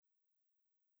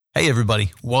Hey,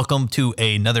 everybody. Welcome to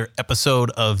another episode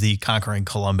of the Conquering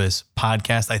Columbus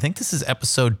podcast. I think this is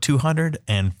episode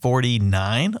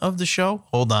 249 of the show.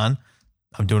 Hold on.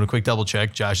 I'm doing a quick double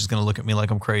check. Josh is going to look at me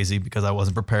like I'm crazy because I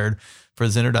wasn't prepared for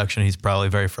his introduction. He's probably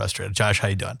very frustrated. Josh, how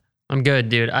you doing? I'm good,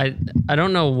 dude. I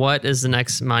don't know what is the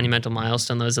next monumental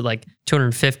milestone, though. Is it like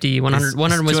 250, 100?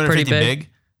 100 was pretty big.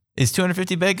 Is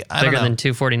 250 big? I don't know. Bigger than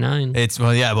 249.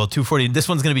 240. This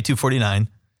one's going to be 249.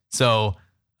 So,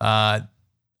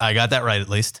 I got that right, at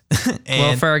least.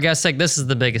 Well, for our guest's sake, this is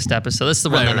the biggest episode. This is the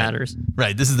one that matters.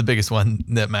 Right. This is the biggest one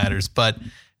that matters. But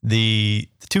the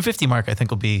 250 mark, I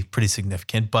think, will be pretty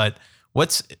significant. But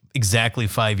what's exactly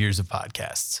 5 years of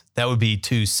podcasts? That would be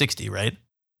 260, right?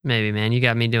 Maybe, man. You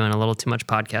got me doing a little too much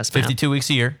podcast math. 52 weeks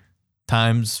a year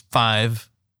times 5,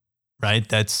 right?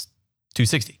 That's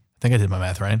 260. I think I did my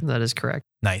math right. That is correct.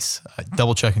 Nice.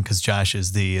 Double checking because Josh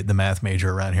is the math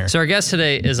major around here. So our guest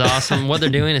today is awesome. What they're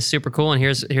doing is super cool. And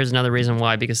here's another reason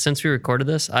why. Because since we recorded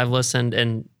this, I've listened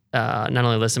and not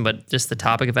only listened, but just the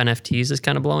topic of NFTs is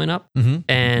kind of blowing up. Mm-hmm.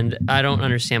 And I don't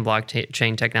understand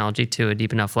blockchain technology to a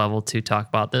deep enough level to talk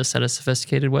about this at a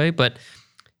sophisticated way. But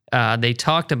they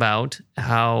talked about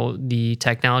how the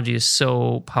technology is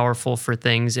so powerful for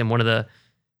things. And one of the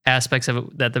aspects of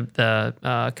it that the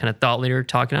kind of thought leader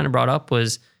talking on and brought up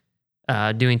was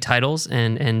doing titles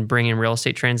and bringing real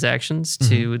estate transactions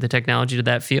to the technology to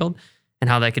that field, and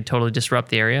how that could totally disrupt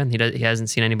the area. And he hasn't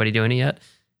seen anybody doing it yet.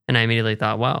 And I immediately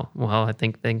thought, wow, well, I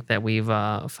think that we've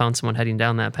found someone heading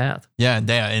down that path. Yeah.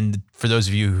 And for those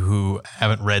of you who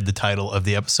haven't read the title of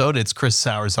the episode, it's Chris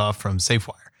Sauerzoff from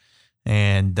Safewire.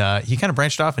 And he kind of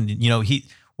branched off. And,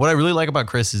 what I really like about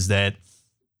Chris is that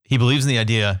he believes in the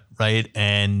idea, right?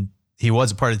 And he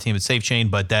was a part of the team at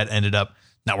SafeChain, but that ended up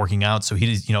not working out. So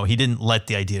he didn't let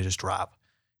the idea just drop.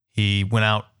 He went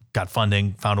out, got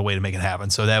funding, found a way to make it happen.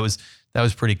 So that was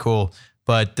pretty cool.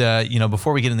 But,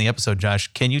 before we get in the episode, Josh,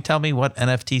 can you tell me what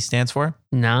NFT stands for?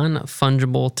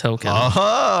 Non-fungible token.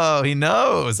 Oh, he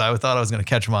knows. I thought I was going to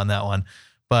catch him on that one.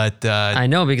 But I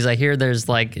know, because I hear there's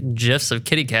like GIFs of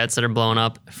kitty cats that are blowing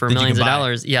up for millions of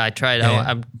dollars. Yeah, I tried.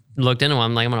 Yeah. I looked into them.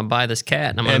 I'm like, I'm going to buy this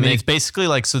cat. And it's basically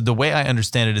like, so the way I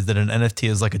understand it is that an NFT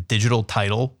is like a digital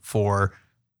title for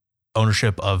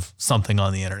ownership of something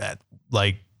on the internet.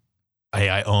 Like, hey,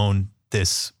 I own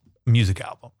this music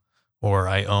album, or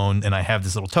I have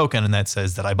this little token, and that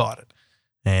says that I bought it.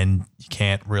 And you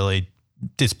can't really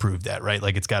disprove that, right?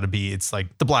 Like, it's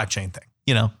like the blockchain thing,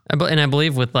 And I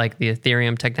believe with like the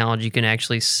Ethereum technology, you can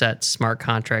actually set smart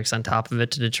contracts on top of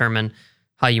it to determine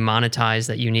how you monetize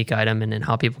that unique item and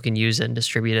how people can use it and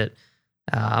distribute it.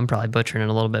 I'm probably butchering it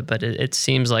a little bit, but it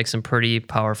seems like some pretty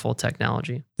powerful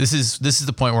technology. This is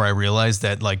the point where I realized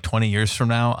that like 20 years from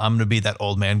now, I'm going to be that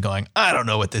old man going, I don't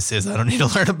know what this is. I don't need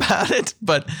to learn about it.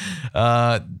 But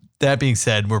that being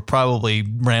said, we're probably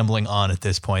rambling on at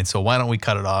this point. So why don't we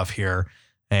cut it off here?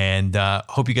 And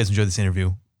hope you guys enjoyed this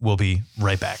interview. We'll be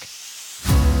right back.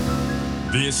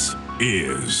 This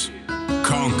is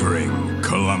Conquering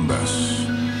Columbus.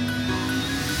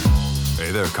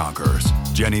 Hey there, Conquerors.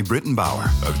 Jenny Brittenbauer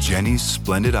of Jenny's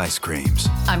Splendid Ice Creams.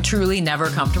 I'm truly never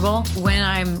comfortable. When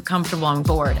I'm comfortable, I'm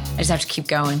bored. I just have to keep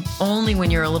going. Only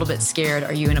when you're a little bit scared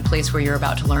are you in a place where you're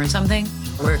about to learn something.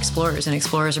 We're explorers, and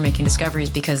explorers are making discoveries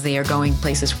because they are going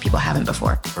places where people haven't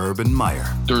before. Urban Meyer.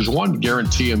 There's one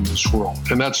guarantee in this world,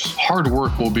 and that's hard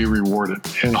work will be rewarded.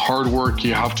 And hard work,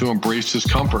 you have to embrace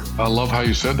discomfort. I love how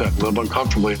you said that. Live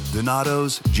uncomfortably.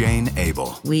 Donato's Jane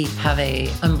Abel. We have a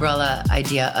umbrella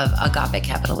idea of agape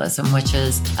capitalism, which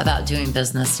is about doing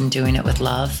business and doing it with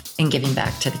love and giving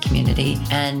back to the community.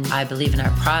 And I believe in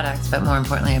our products, but more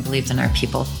importantly, I believe in our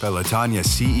people. Pelotonia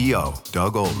CEO,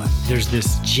 Doug Ullman. There's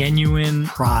this genuine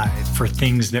pride for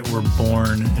things that were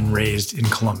born and raised in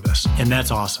Columbus, and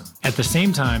that's awesome. At the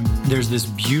same time, there's this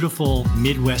beautiful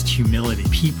Midwest humility.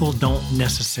 People don't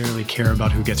necessarily care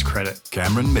about who gets credit.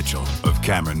 Cameron Mitchell of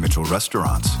Cameron Mitchell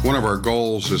Restaurants. One of our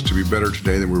goals is to be better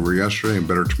today than we were yesterday and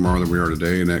better tomorrow than we are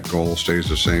today, and that goal stays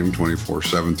the same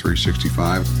 24/7,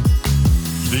 365.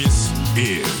 This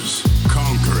is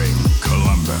Conquering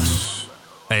Columbus.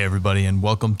 Hey, everybody, and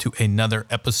welcome to another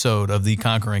episode of the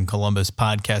Conquering Columbus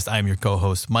podcast. I'm your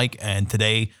co-host, Mike, and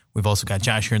today we've also got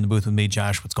Josh here in the booth with me.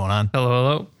 Josh, what's going on?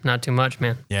 Hello. Not too much,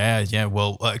 man. Yeah.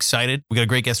 Well, excited. We got a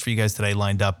great guest for you guys today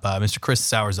lined up, Mr. Chris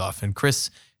Sauerzoff. And Chris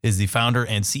is the founder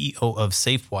and CEO of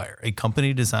Safewire, a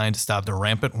company designed to stop the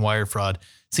rampant wire fraud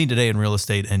seen today in real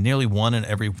estate, and nearly 1 in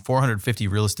every 450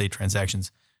 real estate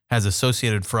transactions has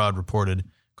associated fraud reported,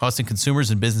 costing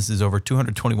consumers and businesses over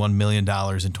 $221 million in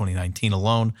 2019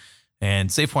 alone. And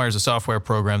Safewire is a software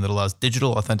program that allows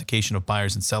digital authentication of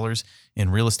buyers and sellers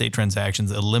in real estate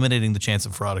transactions, eliminating the chance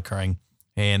of fraud occurring.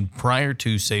 And prior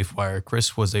to SafeWire,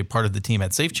 Chris was a part of the team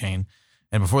at SafeChain.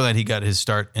 And before that, he got his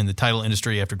start in the title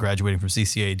industry after graduating from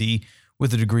CCAD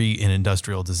with a degree in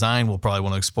industrial design. We'll probably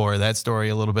want to explore that story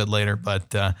a little bit later.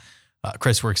 But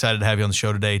Chris, we're excited to have you on the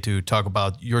show today to talk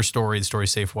about your story, the story of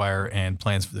SafeWire, and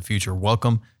plans for the future.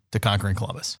 Welcome to Conquering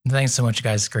Columbus. Thanks so much,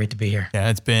 guys. It's great to be here. Yeah,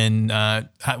 it's been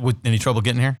any trouble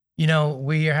getting here? You know,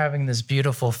 we are having this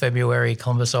beautiful February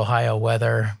Columbus, Ohio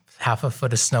weather, half a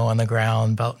foot of snow on the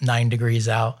ground, about 9 degrees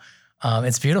out.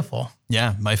 It's beautiful.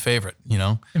 Yeah, my favorite,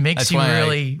 It makes you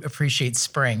really appreciate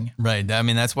spring. Right. I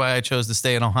mean, that's why I chose to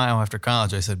stay in Ohio after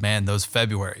college. I said, man, those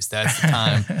Februarys, that's the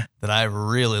time that I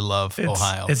really love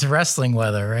Ohio. It's wrestling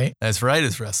weather, right? That's right.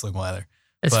 It's wrestling weather.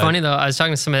 It's funny, though. I was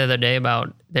talking to somebody the other day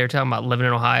they were talking about living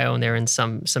in Ohio, and they were in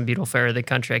some beautiful area of the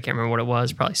country. I can't remember what it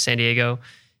was, probably San Diego.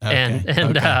 Okay.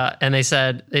 And they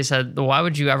said, why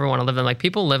would you ever want to live in? Like,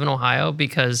 people live in Ohio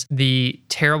because the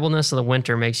terribleness of the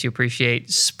winter makes you appreciate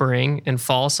spring and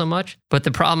fall so much. But the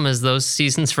problem is those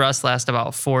seasons for us last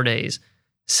about 4 days.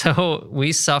 So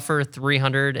we suffer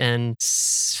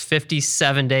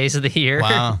 357 days of the year.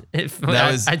 Wow.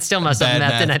 I'd still mess up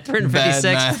math, didn't I?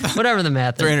 356, whatever the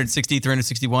math is. 360,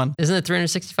 361. Isn't it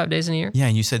 365 days in a year? Yeah,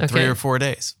 and you said 3 or 4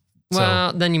 days.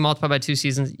 Well, then you multiply by 2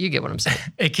 seasons. You get what I'm saying.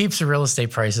 It keeps the real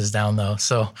estate prices down, though.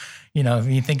 So, if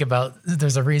you think about,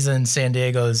 there's a reason San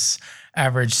Diego's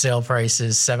average sale price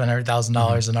is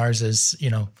 $700,000 and ours is,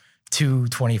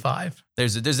 $225,000.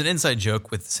 There's an inside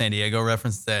joke with the San Diego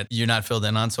reference that you're not filled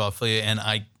in on, so I'll fill you in.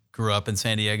 I grew up in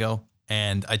San Diego,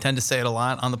 and I tend to say it a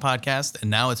lot on the podcast, and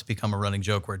now it's become a running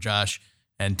joke where Josh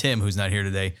and Tim, who's not here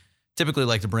today, typically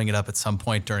like to bring it up at some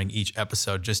point during each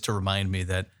episode just to remind me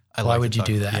that why would you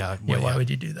do that? Yeah, why would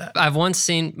you do that? I've once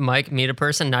seen Mike meet a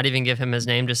person, not even give him his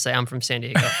name, just say, I'm from San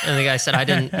Diego. And the guy said, I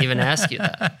didn't even ask you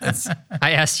that.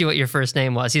 I asked you what your first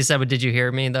name was. He said, but did you hear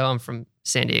me, though? I'm from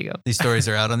San Diego. These stories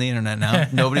are out on the internet now.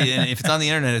 And if it's on the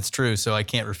internet, it's true, so I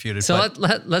can't refute it. So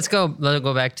let's go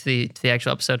back to the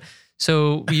actual episode.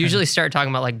 So we usually start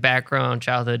talking about like background,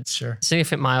 childhood,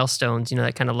 significant milestones,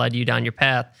 that kind of led you down your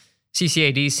path.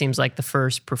 CCAD seems like the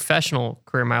first professional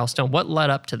career milestone. What led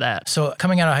up to that? So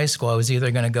coming out of high school, I was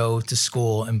either going to go to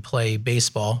school and play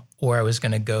baseball, or I was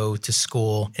going to go to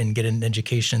school and get an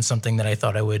education, something that I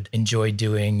thought I would enjoy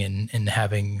doing and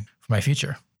having for my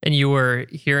future. And you were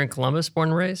here in Columbus, born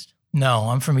and raised? No,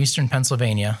 I'm from Eastern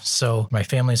Pennsylvania. So my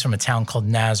family's from a town called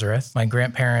Nazareth. My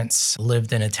grandparents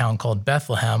lived in a town called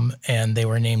Bethlehem, and they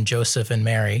were named Joseph and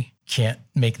Mary. Can't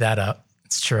make that up.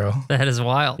 It's true. That is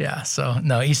wild. Yeah. So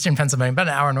no, Eastern Pennsylvania, about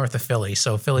an hour north of Philly.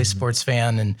 So Philly sports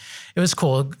fan. And it was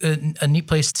cool. A neat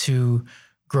place to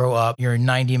grow up. You're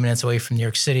 90 minutes away from New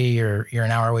York City. You're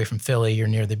an hour away from Philly. You're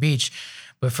near the beach.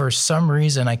 But for some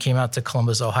reason, I came out to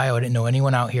Columbus, Ohio. I didn't know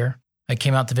anyone out here. I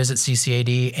came out to visit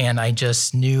CCAD, and I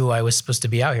just knew I was supposed to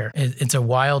be out here. It's a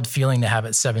wild feeling to have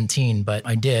at 17, but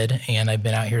I did. And I've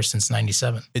been out here since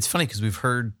 97. It's funny because we've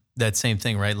heard that same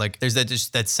thing, right? Like there's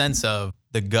that sense of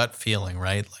the gut feeling,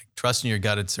 right? Like trusting your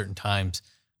gut at certain times.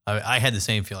 I had the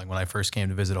same feeling when I first came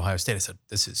to visit Ohio State. I said,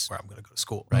 this is where I'm going to go to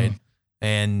school, right?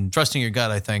 And trusting your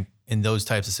gut, I think, in those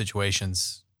types of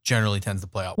situations generally tends to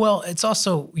play out. Well, it's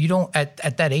also, you don't,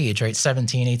 at that age, right?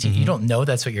 17, 18, you don't know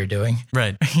that's what you're doing.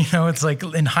 Right. It's like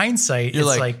in hindsight, it's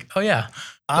like, oh yeah.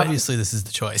 Obviously, this is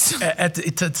the choice. At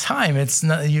the time, it's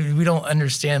not. We don't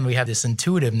understand. We have this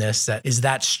intuitiveness that is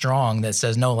that strong that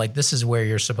says, no, like this is where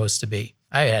you're supposed to be.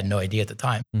 I had no idea at the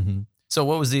time. Mm-hmm. So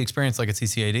what was the experience like at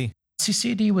CCAD?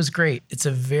 CCAD was great. It's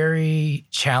a very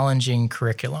challenging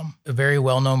curriculum, a very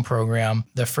well-known program.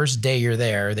 The first day you're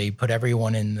there, they put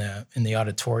everyone in the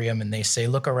auditorium and they say,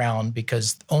 look around,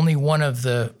 because only one of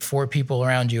the 4 people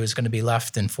around you is going to be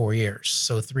left in 4 years.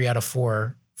 So 3 out of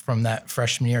 4 from that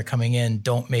freshman year coming in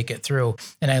don't make it through.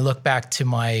 And I look back to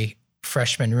my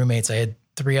freshman roommates. I had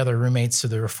 3 other roommates, so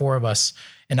there were 4 of us,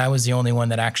 and I was the only one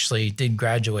that actually did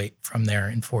graduate from there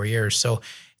in 4 years. So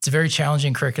it's a very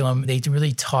challenging curriculum. They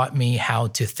really taught me how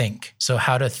to think. So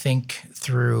how to think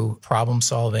through problem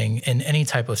solving in any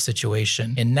type of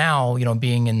situation. And now,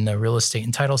 being in the real estate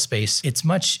and title space, it's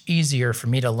much easier for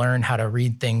me to learn how to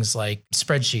read things like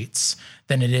spreadsheets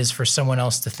than it is for someone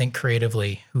else to think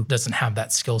creatively who doesn't have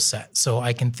that skill set. So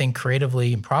I can think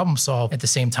creatively and problem solve. At the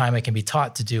same time, I can be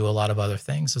taught to do a lot of other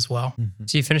things as well. Mm-hmm.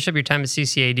 So you finish up your time at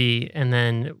CCAD, and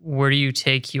then where do you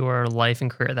take your life and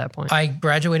career at that point? I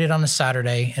graduated on a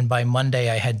Saturday, and by Monday,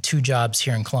 I had 2 jobs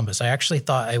here in Columbus. I actually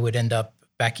thought I would end up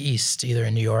back east, either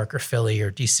in New York or Philly or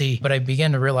DC. But I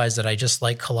began to realize that I just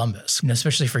like Columbus.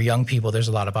 Especially for young people, there's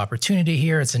a lot of opportunity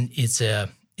here. It's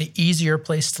easier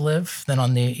place to live than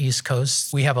on the East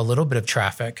Coast. We have a little bit of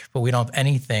traffic, but we don't have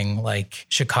anything like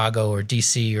Chicago or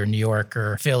DC or New York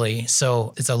or Philly.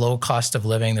 So it's a low cost of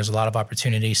living. There's a lot of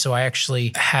opportunity. So I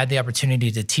actually had the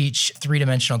opportunity to teach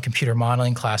three-dimensional computer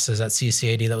modeling classes at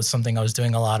CCAD. That was something I was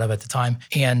doing a lot of at the time.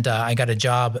 And I got a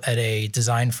job at a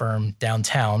design firm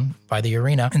downtown by the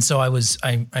arena. And so I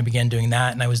began doing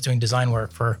that, and I was doing design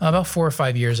work for about 4 or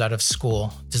 5 years out of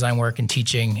school, design work and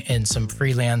teaching and some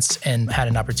freelance, and had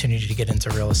an opportunity to get into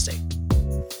real estate.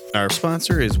 Our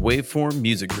sponsor is Waveform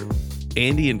Music Group.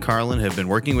 Andy and Carlin have been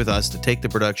working with us to take the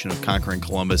production of Conquering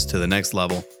Columbus to the next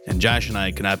level, and Josh and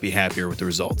I could not be happier with the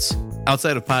results.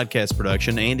 Outside of podcast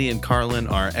production, Andy and Carlin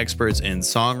are experts in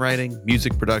songwriting,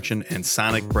 music production, and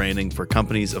sonic branding for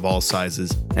companies of all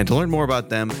sizes. And to learn more about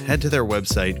them, head to their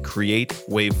website,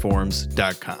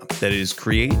 createwaveforms.com. That is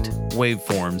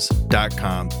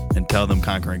createwaveforms.com, and tell them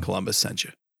Conquering Columbus sent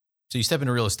you. So you step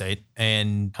into real estate,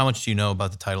 and how much do you know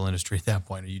about the title industry at that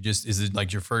point? Is it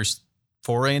like your first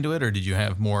foray into it, or did you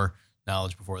have more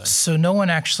knowledge before that? So no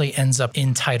one actually ends up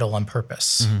in title on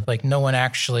purpose. Like no one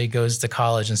actually goes to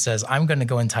college and says, I'm going to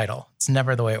go in title. It's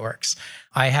never the way it works.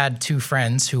 I had 2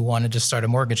 friends who wanted to start a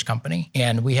mortgage company,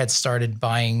 and we had started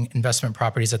buying investment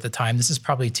properties at the time. This is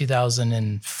probably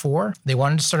 2004. They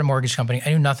wanted to start a mortgage company.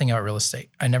 I knew nothing about real estate.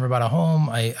 I never bought a home.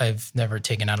 I've never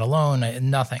taken out a loan,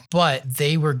 nothing. But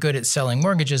they were good at selling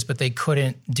mortgages, but they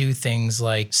couldn't do things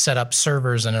like set up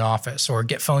servers in an office or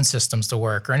get phone systems to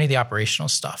work or any of the operational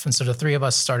stuff. And so the 3 of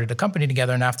us started a company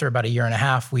together. And after about a year and a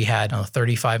half, we had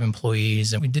 35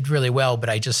 employees, and we did really well, but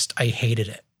I hated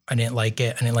it. I didn't like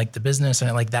it. I didn't like the business. I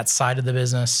didn't like that side of the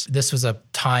business. This was a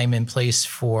time and place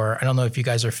for, I don't know if you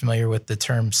guys are familiar with the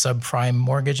term subprime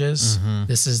mortgages.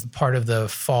 This is part of the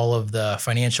fall of the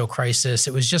financial crisis.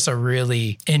 It was just a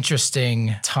really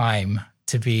interesting time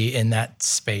to be in that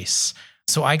space.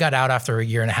 So I got out after a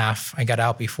year and a half. I got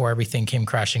out before everything came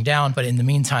crashing down. But in the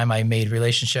meantime, I made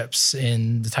relationships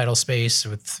in the title space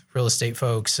with real estate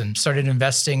folks and started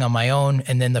investing on my own.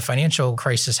 And then the financial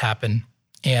crisis happened,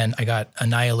 and I got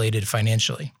annihilated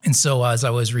financially. And so as I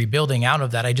was rebuilding out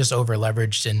of that, I just over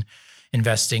leveraged and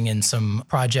investing in some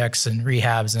projects and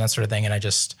rehabs and that sort of thing. And I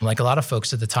just, like a lot of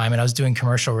folks at the time, and I was doing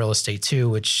commercial real estate too,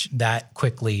 which that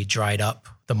quickly dried up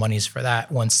the monies for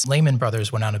that once Lehman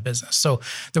Brothers went out of business. So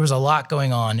there was a lot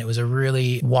going on. It was a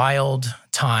really wild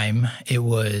time. It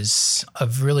was a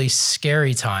really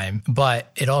scary time, but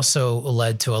it also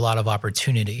led to a lot of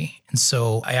opportunity. And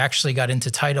so I actually got into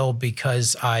title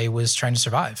because I was trying to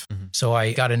survive. So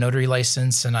I got a notary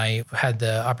license, and I had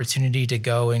the opportunity to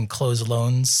go and close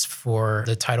loans for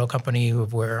the title company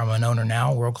where I'm an owner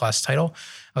now, World Class Title.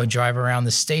 I would drive around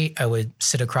the state. I would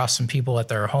sit across from people at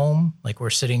their home, like we're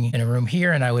sitting in a room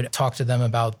here, and I would talk to them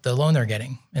about the loan they're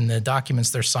getting and the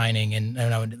documents they're signing. And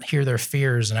I would hear their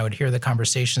fears, and I would hear the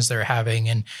conversations they're having.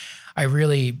 And I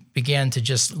really began to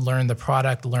just learn the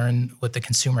product, learn what the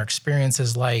consumer experience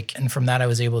is like. And from that, I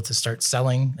was able to start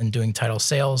selling and doing title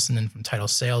sales. And then from title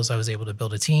sales, I was able to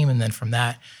build a team. And then from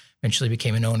that, eventually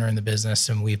became an owner in the business,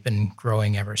 and we've been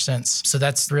growing ever since. So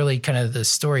that's really kind of the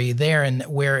story there, and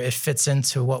where it fits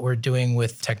into what we're doing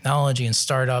with technology and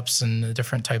startups and the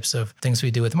different types of things we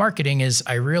do with marketing is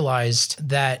I realized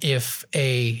that if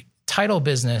a title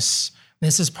business,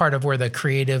 this is part of where the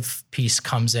creative piece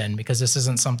comes in, because this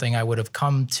isn't something I would have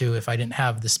come to if I didn't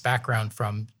have this background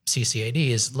from CCAD,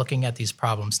 is looking at these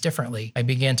problems differently. I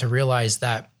began to realize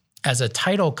that as a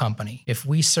title company, if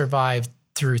we survived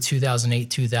through 2008,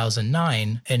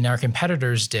 2009, and our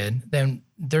competitors did, then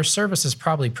their service is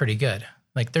probably pretty good.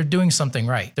 Like they're doing something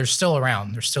right. They're still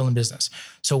around. They're still in business.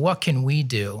 So what can we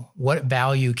do? What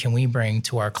value can we bring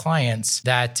to our clients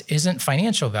that isn't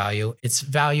financial value? It's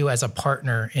value as a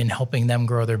partner in helping them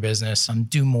grow their business and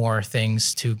do more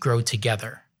things to grow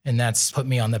together. And that's put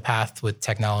me on the path with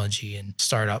technology and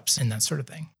startups and that sort of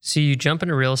thing. So you jump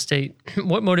into real estate.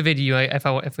 What motivated you,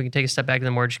 if we can take a step back in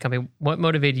the mortgage company, what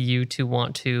motivated you to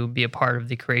want to be a part of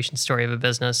the creation story of a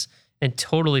business and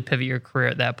totally pivot your career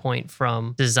at that point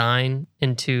from design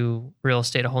into real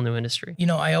estate, a whole new industry? You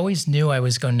know, I always knew I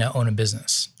was going to own a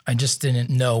business. I just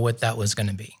didn't know what that was going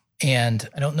to be. And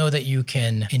I don't know that you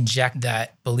can inject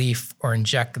that belief or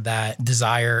inject that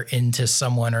desire into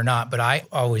someone or not, but I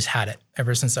always had it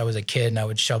ever since I was a kid, and I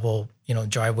would shovel,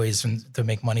 driveways to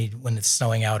make money when it's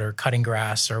snowing out or cutting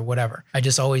grass or whatever. I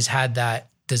just always had that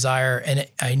desire. And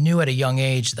I knew at a young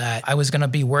age that I was going to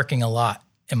be working a lot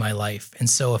in my life. And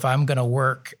so if I'm going to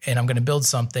work and I'm going to build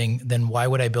something, then why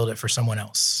would I build it for someone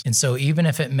else? And so even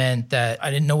if it meant that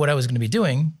I didn't know what I was going to be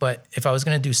doing, but if I was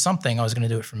going to do something, I was going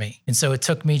to do it for me. And so it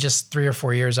took me just 3 or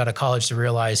 4 years out of college to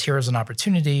realize here was an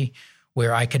opportunity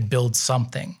where I could build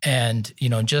something. And,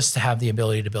 just to have the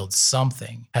ability to build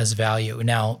something has value.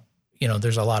 Now,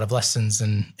 there's a lot of lessons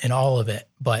in all of it,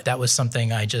 but that was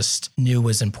something I just knew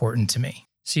was important to me.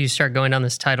 So you start going down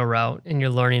this title route and you're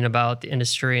learning about the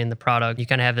industry and the product. You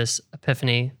kind of have this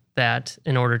epiphany that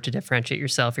in order to differentiate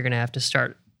yourself, you're going to have to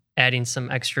start adding some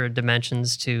extra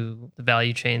dimensions to the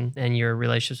value chain and your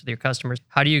relationships with your customers.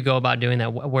 How do you go about doing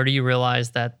that? Where do you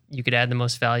realize that you could add the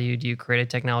most value? Do you create a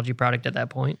technology product at that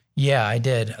point? Yeah, I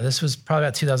did. This was probably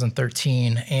about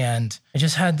 2013. And I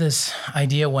just had this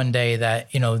idea one day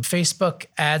that, Facebook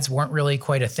ads weren't really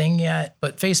quite a thing yet,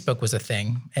 but Facebook was a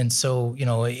thing. And so,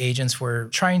 agents were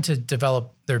trying to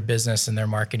develop their business and their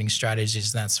marketing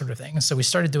strategies and that sort of thing. So we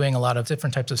started doing a lot of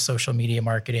different types of social media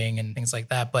marketing and things like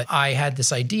that. But I had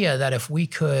this idea that if we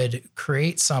could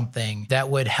create something that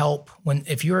would help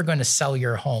if you were going to sell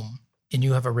your home, and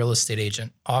you have a real estate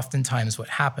agent, oftentimes what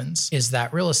happens is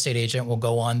that real estate agent will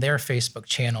go on their Facebook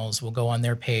channels, will go on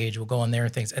their page, will go on their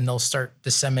things, and they'll start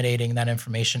disseminating that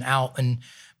information out. And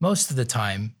most of the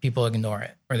time, people ignore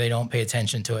it or they don't pay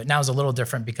attention to it. Now it's a little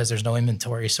different because there's no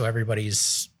inventory, so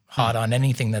everybody's hot on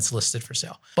anything that's listed for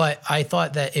sale. But I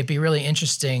thought that it'd be really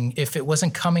interesting if it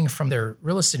wasn't coming from their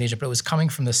real estate agent, but it was coming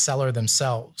from the seller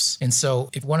themselves. And so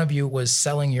if one of you was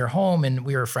selling your home and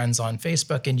we were friends on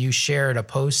Facebook and you shared a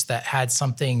post that had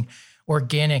something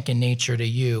organic in nature to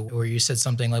you, where you said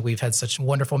something like, we've had such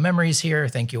wonderful memories here.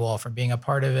 Thank you all for being a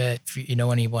part of it. If you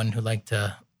know anyone who'd like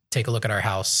to take a look at our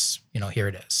house, here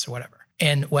it is, or whatever.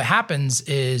 And what happens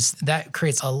is that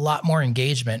creates a lot more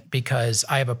engagement because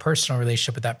I have a personal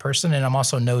relationship with that person and I'm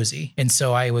also nosy. And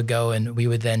so I would go and we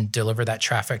would then deliver that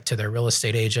traffic to their real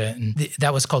estate agent. And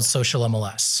that was called Social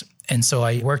MLS. And so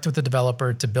I worked with the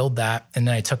developer to build that. And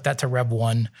then I took that to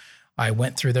Rev1. I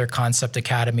went through their Concept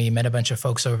Academy, met a bunch of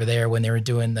folks over there when they were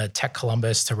doing the Tech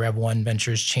Columbus to Rev1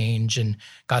 Ventures change and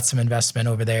got some investment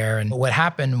over there. And what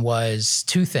happened was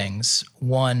two things.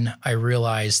 One, I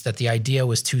realized that the idea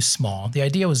was too small. The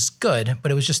idea was good,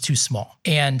 but it was just too small.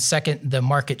 And second, the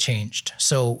market changed.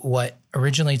 So what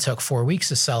originally took 4 weeks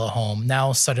to sell a home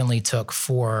now suddenly took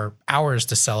 4 hours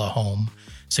to sell a home.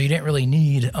 So you didn't really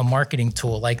need a marketing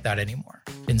tool like that anymore.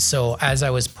 And so as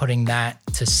I was putting that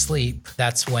to sleep,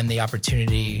 that's when the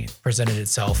opportunity presented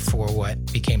itself for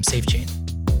what became SafeChain.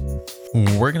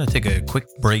 We're going to take a quick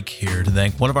break here to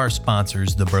thank one of our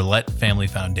sponsors, the Burlett Family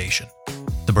Foundation.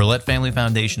 The Burlett Family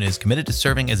Foundation is committed to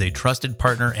serving as a trusted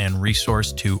partner and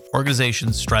resource to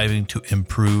organizations striving to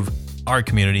improve our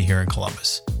community here in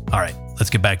Columbus. All right, let's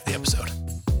get back to the episode.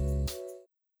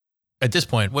 At this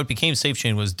point, what became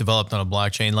SafeChain was developed on a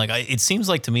blockchain. It seems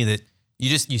like to me that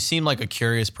you seem like a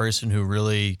curious person who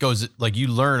really goes, you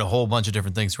learn a whole bunch of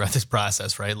different things throughout this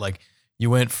process, right?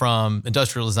 You went from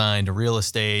industrial design to real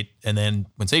estate. And then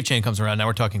when SafeChain comes around, now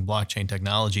we're talking blockchain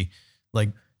technology.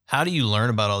 How do you learn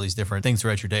about all these different things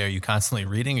throughout your day? Are you constantly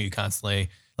reading? Are you constantly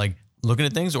looking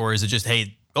at things? Or is it just,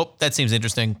 hey, that seems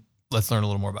interesting. Let's learn a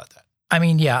little more about that.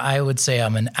 I would say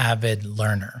I'm an avid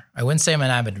learner. I wouldn't say I'm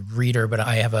an avid reader, but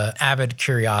I have an avid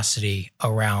curiosity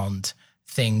around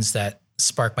things that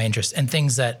spark my interest and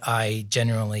things that I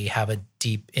genuinely have a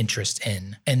deep interest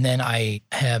in. And then I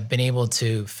have been able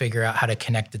to figure out how to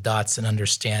connect the dots and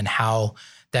understand how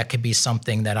that could be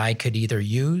something that I could either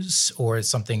use or it's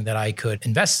something that I could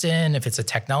invest in. If it's a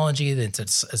technology, it's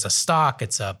a stock,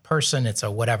 it's a person, it's a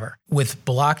whatever. With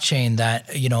blockchain,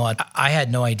 I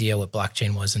had no idea what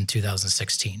blockchain was in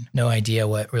 2016. No idea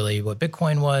what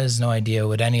Bitcoin was, no idea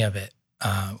what any of it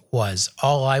was.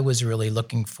 All I was really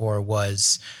looking for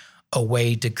was a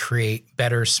way to create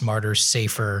better, smarter,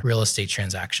 safer real estate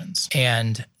transactions.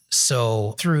 And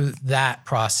so through that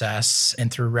process and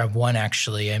through Rev1,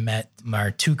 actually, I met our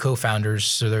two co-founders.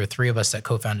 So there were three of us that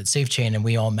co-founded SafeChain, and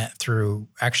we all met through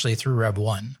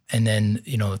Rev1. And then,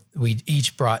 we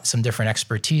each brought some different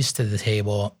expertise to the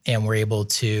table and were able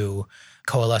to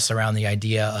coalesce around the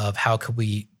idea of how could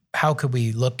we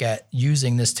look at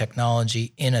using this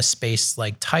technology in a space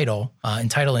like title and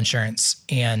title insurance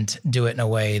and do it in a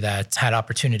way that had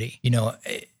opportunity.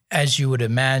 As you would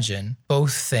imagine,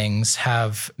 both things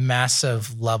have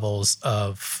massive levels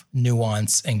of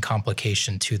nuance and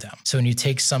complication to them. So when you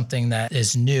take something that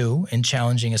is new and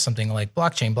challenging as something like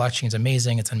blockchain is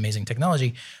amazing. It's an amazing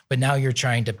technology, but now you're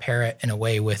trying to pair it in a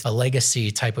way with a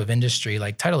legacy type of industry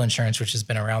like title insurance, which has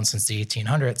been around since the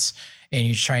 1800s, and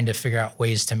you're trying to figure out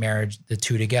ways to marry the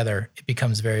two together. It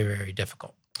becomes very, very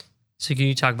difficult. So can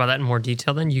you talk about that in more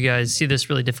detail then? You guys see this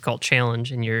really difficult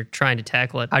challenge and you're trying to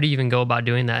tackle it. How do you even go about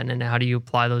doing that? And how do you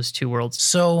apply those two worlds?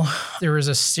 So there was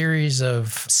a series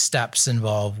of steps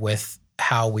involved with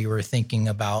how we were thinking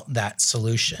about that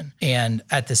solution. And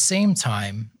at the same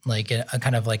time, like a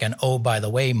kind of like an oh, by the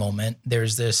way moment,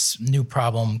 there's this new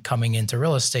problem coming into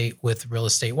real estate with real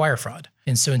estate wire fraud.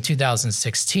 And so in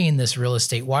 2016, this real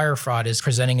estate wire fraud is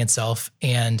presenting itself.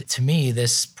 And to me,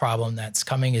 this problem that's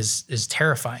coming is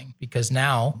terrifying, because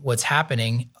now what's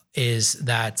happening is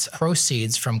that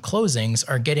proceeds from closings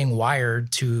are getting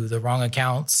wired to the wrong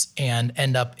accounts and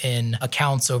end up in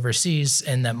accounts overseas,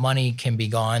 and that money can be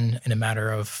gone in a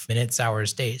matter of minutes,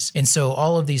 hours, days. And so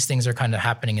all of these things are kind of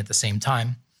happening at the same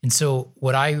time. And so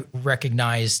what I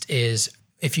recognized is,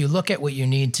 if you look at what you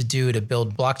need to do to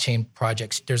build blockchain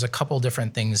projects, there's a couple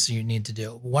different things you need to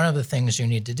do. One of the things you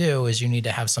need to do is you need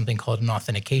to have something called an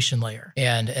authentication layer.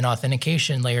 And an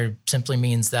authentication layer simply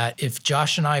means that if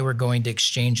Josh and I were going to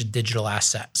exchange a digital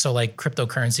asset, so like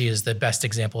cryptocurrency is the best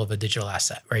example of a digital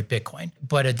asset, right? Bitcoin.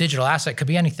 But a digital asset could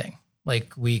be anything.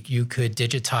 Like you could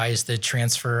digitize the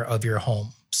transfer of your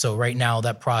home. So right now,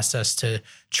 that process to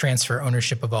transfer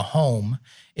ownership of a home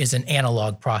is an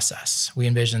analog process. We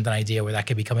envisioned an idea where that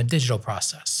could become a digital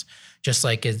process. Just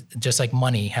like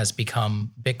money has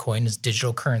become, Bitcoin is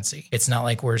digital currency. It's not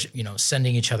like we're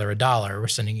sending each other $1, we're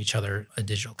sending each other a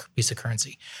digital piece of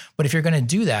currency. But if you're going to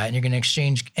do that and you're going to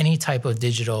exchange any type of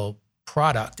digital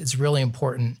product, it's really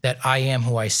important that I am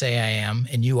who I say I am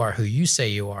and you are who you say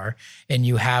you are, and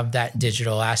you have that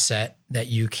digital asset that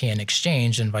you can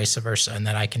exchange and vice versa, and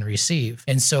that I can receive.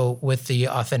 And so with the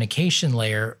authentication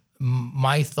layer,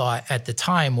 my thought at the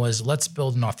time was, let's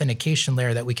build an authentication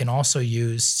layer that we can also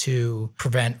use to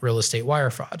prevent real estate wire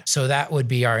fraud. So that would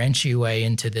be our entryway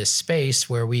into this space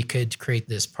where we could create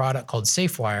this product called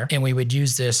SafeWire, and we would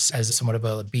use this as somewhat of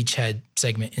a beachhead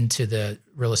segment into the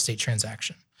real estate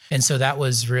transaction. And so that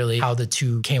was really how the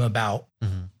two came about.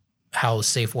 Mm-hmm. How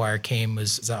SafeWire came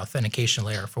was the authentication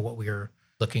layer for what we were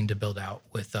looking to build out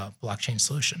with a blockchain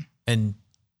solution. And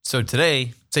so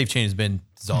today, SafeChain has been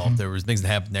dissolved. Mm-hmm. There was things that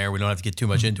happened there. We don't have to get too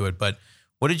much into it, but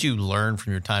what did you learn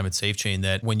from your time at SafeChain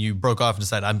that when you broke off and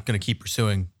decided, I'm going to keep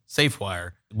pursuing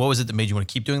SafeWire, what was it that made you want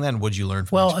to keep doing that? And what did you learn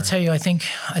from Well, I'll tell you, I think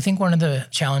one of the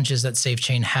challenges that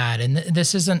SafeChain had, and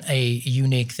this isn't a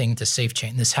unique thing to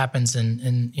SafeChain. This happens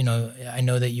in I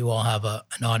know that you all have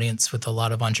an audience with a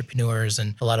lot of entrepreneurs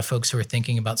and a lot of folks who are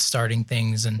thinking about starting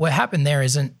things. And what happened there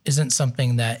isn't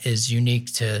something that is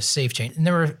unique to SafeChain. And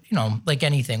there were, like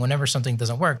anything, whenever something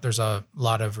doesn't work, there's a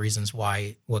lot of reasons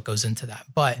what goes into that.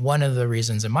 But one of the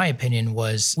reasons, in my opinion,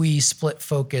 was we split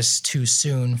focus too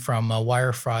soon from a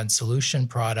wire fraud solution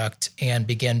product and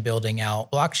began building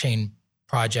out blockchain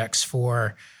projects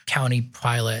for county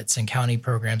pilots and county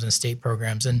programs and state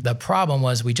programs. And the problem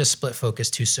was we just split focus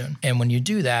too soon. And when you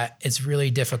do that, it's really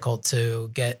difficult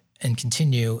to get and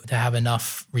continue to have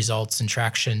enough results and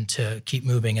traction to keep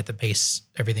moving at the pace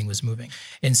everything was moving.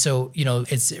 And so,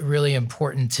 it's really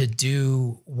important to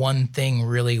do one thing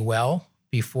really well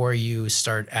before you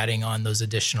start adding on those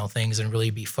additional things and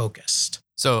really be focused.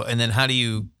 So, and then how do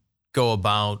you go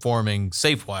about forming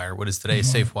SafeWire? What is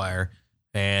today's SafeWire,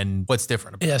 and what's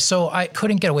different about it? Yeah, so I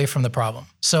couldn't get away from the problem.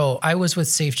 So I was with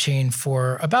SafeChain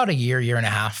for about a year and a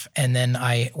half, and then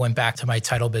I went back to my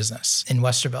title business in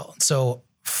Westerville. So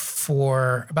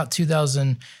for about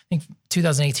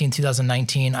 2018,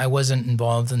 2019, I wasn't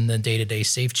involved in the day-to-day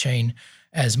SafeChain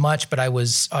as much, but I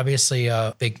was obviously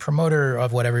a big promoter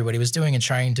of what everybody was doing and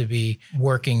trying to be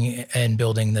working and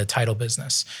building the title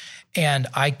business. And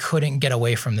I couldn't get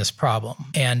away from this problem.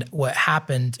 And what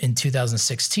happened in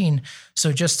 2016,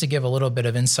 so just to give a little bit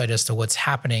of insight as to what's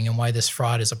happening and why this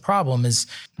fraud is a problem, is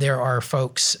there are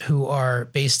folks who are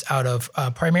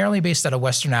primarily based out of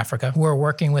Western Africa, who are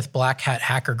working with black hat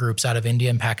hacker groups out of India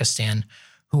and Pakistan,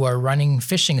 who are running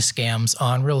phishing scams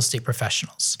on real estate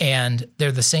professionals. And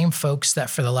they're the same folks that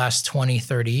for the last 20,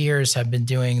 30 years have been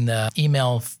doing the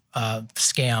email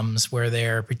scams where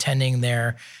they're pretending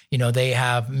they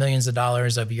have millions of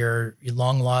dollars of your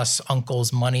long lost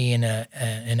uncle's money in a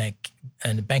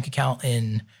bank account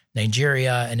in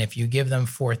Nigeria. And if you give them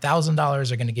 $4,000,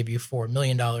 they're going to give you $4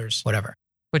 million, whatever.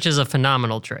 Which is a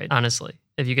phenomenal trade, honestly,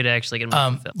 if you could actually get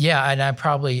them fulfilled. Yeah, and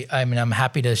I'm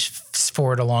happy to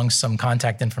forward along some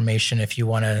contact information if you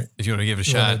want to. If you want to give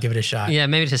it a shot. Yeah,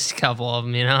 maybe just a couple of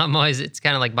them. It's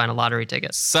kind of like buying a lottery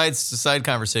ticket. Side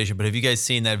conversation, but have you guys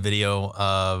seen that video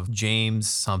of James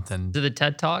something? Is it the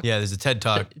TED Talk? Yeah, there's a TED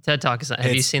Talk. TED Talk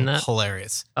have you seen that?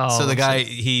 Hilarious. Oh, so the guy,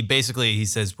 he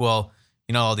says, well,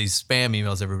 all these spam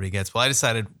emails everybody gets. Well, I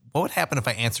decided, what would happen if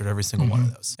I answered every single one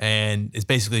of those? And it's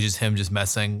basically just him just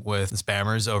messing with the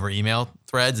spammers over email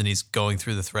threads, and he's going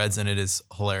through the threads, and it is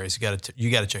hilarious. You got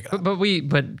to check it out.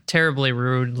 But terribly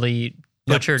rudely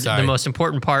butchered sorry. the most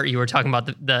important part. You were talking about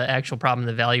the actual problem,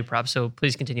 the value prop. So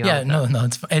please continue. Yeah, on no,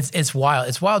 it's wild.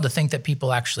 It's wild to think that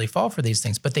people actually fall for these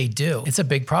things, but they do. It's a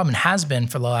big problem and has been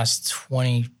for the last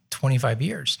 20, 25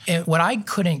 years. And what I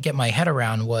couldn't get my head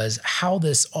around was how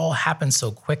this all happened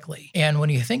so quickly. And when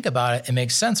you think about it, it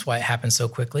makes sense why it happened so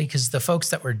quickly, because the folks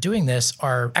that were doing this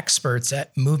are experts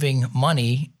at moving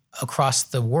money across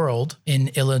the world in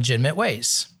illegitimate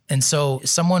ways. And so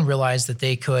someone realized that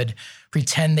they could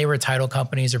pretend they were title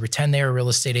companies or pretend they were real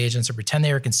estate agents or pretend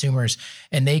they were consumers,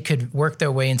 and they could work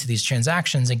their way into these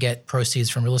transactions and get proceeds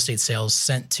from real estate sales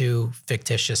sent to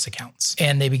fictitious accounts.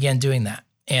 And they began doing that.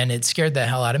 And it scared the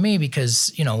hell out of me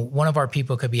because, one of our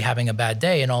people could be having a bad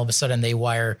day and all of a sudden they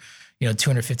wire,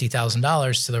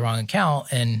 $250,000 to the wrong account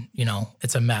and,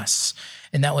 it's a mess.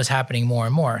 And that was happening more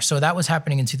and more. So that was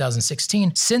happening in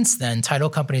 2016. Since then, title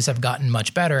companies have gotten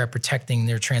much better at protecting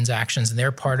their transactions, and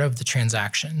they're part of the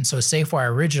transaction. So SafeWire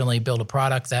originally built a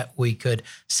product that we could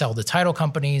sell to title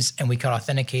companies, and we could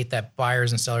authenticate that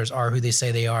buyers and sellers are who they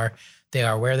say they are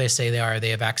where they say they are, they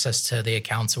have access to the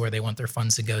accounts where they want their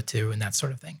funds to go to, and that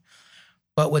sort of thing.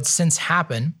 But what's since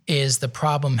happened is the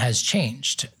problem has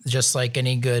changed. Just like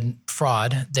any good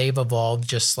fraud, they've evolved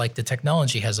just like the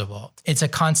technology has evolved. It's a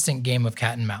constant game of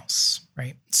cat and mouse,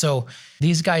 right? So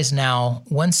these guys now,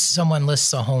 once someone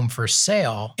lists a home for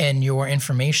sale and your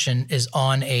information is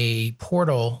on a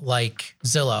portal like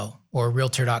Zillow or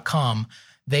Realtor.com,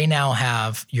 they now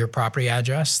have your property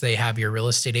address, they have your real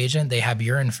estate agent, they have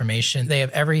your information, they have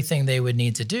everything they would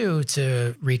need to do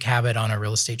to wreak havoc on a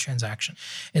real estate transaction.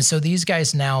 And so these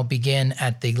guys now begin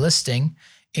at the listing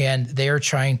and they are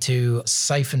trying to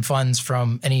siphon funds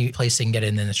from any place they can get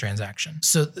in the transaction.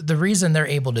 So the reason they're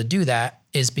able to do that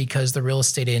is because the real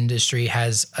estate industry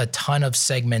has a ton of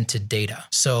segmented data.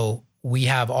 So we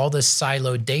have all this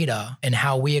siloed data, and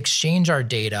how we exchange our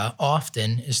data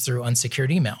often is through unsecured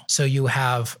email. So you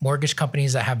have mortgage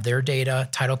companies that have their data,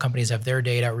 title companies have their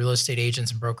data, real estate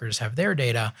agents and brokers have their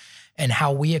data, and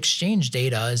how we exchange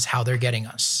data is how they're getting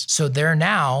us. So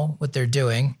what they're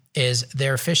doing is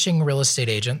they're phishing real estate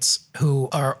agents who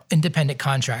are independent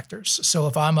contractors. So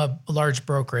if I'm a large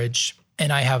brokerage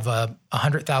and I have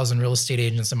 100,000 real estate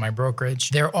agents in my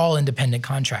brokerage, they're all independent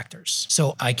contractors.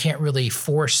 So I can't really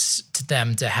force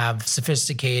them to have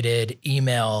sophisticated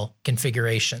email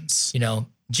configurations.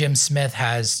 Jim Smith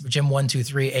has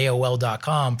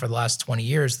Jim123AOL.com for the last 20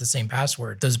 years, the same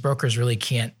password. Those brokers really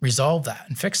can't resolve that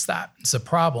and fix that. It's a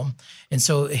problem. And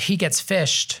so he gets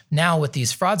phished. Now what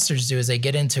these fraudsters do is they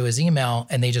get into his email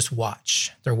and they just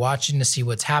watch. They're watching to see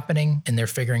what's happening, and they're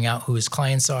figuring out who his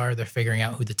clients are. They're figuring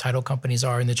out who the title companies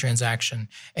are in the transaction.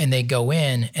 And they go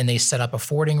in and they set up a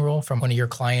forwarding rule from one of your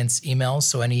client's emails.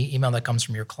 So any email that comes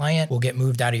from your client will get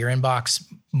moved out of your inbox,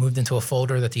 moved into a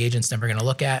folder that the agent's never going to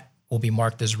look at, will be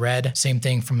marked as read. Same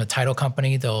thing from the title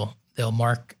company. They'll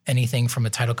mark anything from a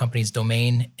title company's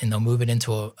domain and they'll move it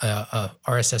into a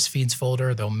RSS feeds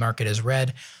folder. They'll mark it as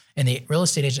read. And the real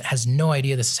estate agent has no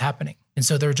idea this is happening. And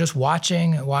so they're just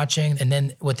watching. And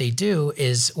then what they do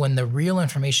is when the real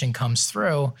information comes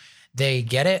through, they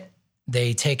get it.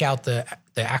 They take out the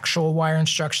actual wire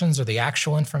instructions or the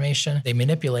actual information. They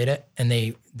manipulate it and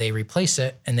they replace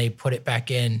it and they put it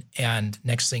back in. And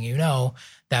next thing you know,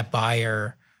 that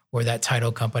buyer or that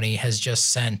title company has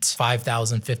just sent $5,000,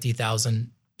 $50,000,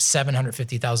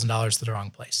 $750,000 to the wrong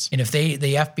place. And if the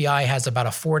FBI has about a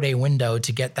 4-day window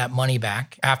to get that money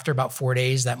back, after about 4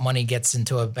 days, that money gets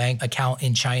into a bank account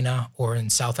in China or in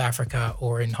South Africa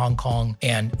or in Hong Kong,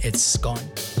 and it's gone.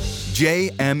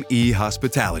 JME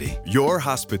Hospitality, your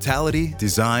hospitality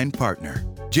design partner.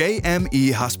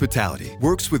 JME Hospitality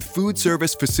works with food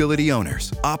service facility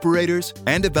owners, operators,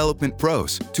 and development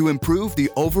pros to improve the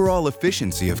overall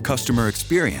efficiency of customer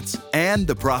experience and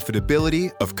the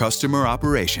profitability of customer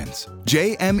operations.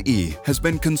 JME has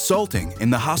been consulting in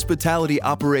the hospitality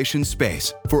operations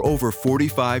space for over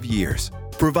 45 years,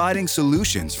 providing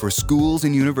solutions for schools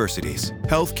and universities,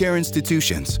 healthcare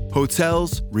institutions,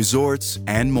 hotels, resorts,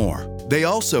 and more. They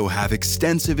also have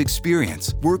extensive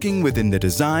experience working within the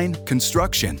design,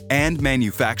 construction, and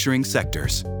manufacturing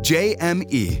sectors.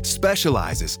 JME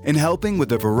specializes in helping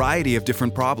with a variety of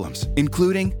different problems,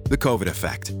 including the COVID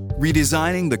effect,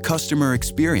 redesigning the customer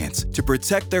experience to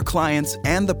protect their clients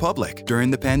and the public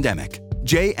during the pandemic.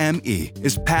 JME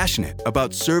is passionate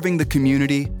about serving the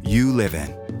community you live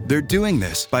in. They're doing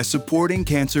this by supporting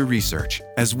cancer research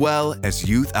as well as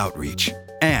youth outreach.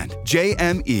 And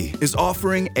JME is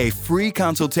offering a free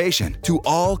consultation to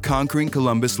all Conquering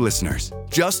Columbus listeners.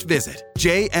 Just visit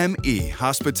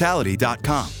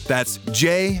jmehospitality.com. That's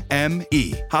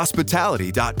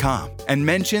jmehospitality.com and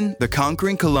mention the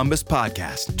Conquering Columbus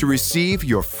podcast to receive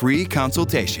your free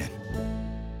consultation.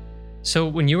 So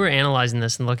when you were analyzing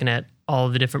this and looking at all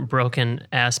of the different broken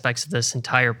aspects of this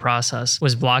entire process,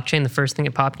 was blockchain the first thing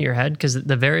that popped in your head? Because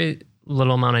the very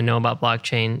little amount I know about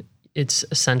blockchain, it's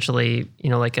essentially,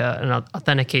 like an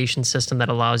authentication system that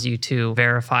allows you to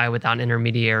verify without an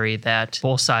intermediary that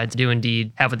both sides do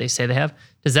indeed have what they say they have.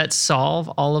 Does that solve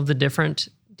all of the different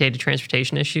data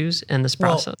transportation issues in this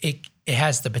process? Well, it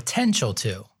has the potential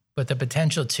to, but the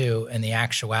potential to and the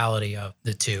actuality of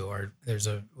the two there's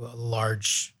a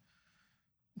large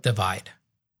divide,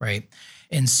 right?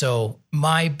 And so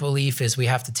my belief is we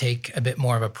have to take a bit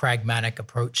more of a pragmatic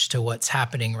approach to what's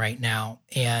happening right now.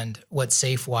 And what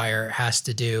SafeWire has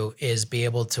to do is be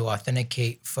able to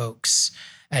authenticate folks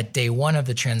at day one of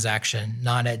the transaction,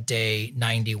 not at day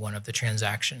 91 of the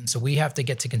transaction. So we have to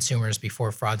get to consumers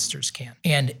before fraudsters can.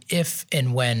 And if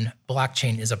and when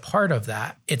blockchain is a part of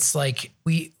that, it's like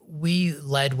we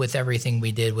led with everything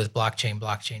we did with blockchain.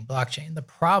 The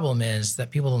problem is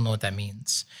that people don't know what that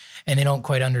means. And they don't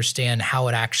quite understand how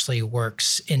it actually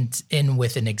works in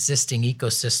with an existing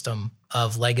ecosystem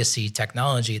of legacy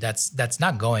technology that's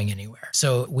not going anywhere.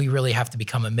 So we really have to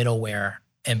become a middleware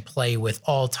and play with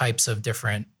all types of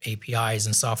different APIs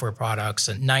and software products.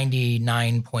 And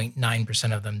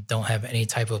 99.9% of them don't have any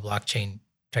type of blockchain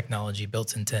technology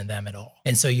built into them at all.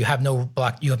 And so you have no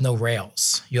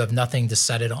rails, you have nothing to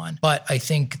set it on. But I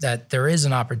think that there is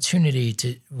an opportunity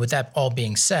to, with that all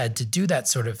being said, to do that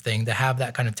sort of thing, to have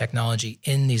that kind of technology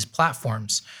in these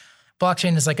platforms.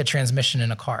 Blockchain is like a transmission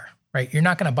in a car, right? You're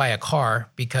not going to buy a car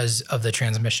because of the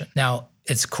transmission. Now,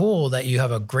 it's cool that you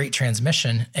have a great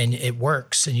transmission and it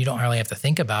works and you don't really have to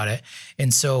think about it.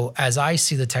 And so as I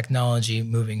see the technology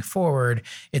moving forward,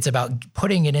 it's about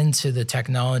putting it into the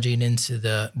technology and into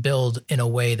the build in a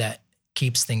way that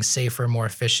keeps things safer, more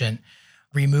efficient,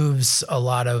 removes a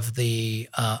lot of the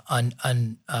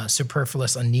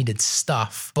superfluous, unneeded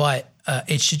stuff, but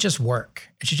it should just work.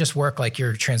 It should just work like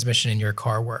your transmission in your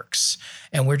car works.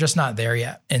 And we're just not there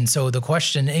yet. And so the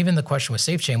question with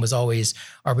SafeChain was always,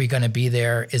 are we going to be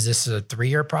there? Is this a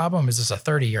 3-year problem? Is this a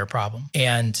 30-year problem?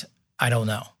 And I don't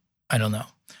know.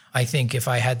 I think if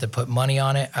I had to put money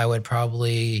on it, I would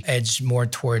probably edge more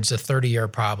towards a 30-year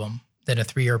problem than a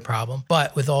 3-year problem.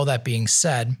 But with all that being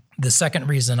said, the second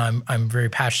reason I'm very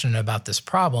passionate about this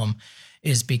problem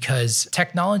is because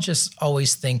technologists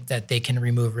always think that they can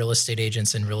remove real estate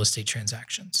agents in real estate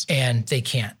transactions, and they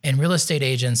can't. And real estate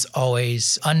agents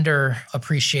always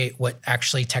underappreciate what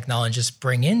actually technologists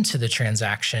bring into the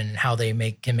transaction and how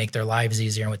they can make their lives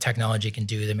easier and what technology can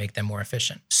do to make them more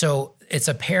efficient. So it's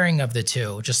a pairing of the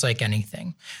two, just like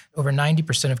anything. Over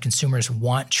 90% of consumers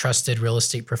want trusted real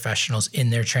estate professionals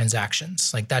in their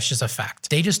transactions. Like, that's just a fact.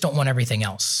 They just don't want everything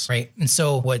else, right? And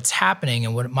so what's happening,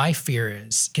 and what my fear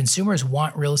is, consumers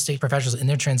want real estate professionals in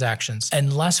their transactions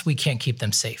unless we can't keep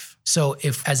them safe. So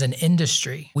if, as an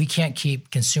industry, we can't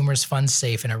keep consumers' funds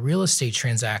safe in a real estate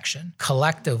transaction,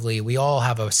 collectively, we all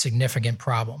have a significant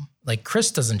problem. Like, Chris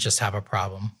doesn't just have a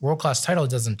problem. World Class Title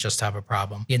doesn't just have a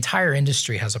problem. The entire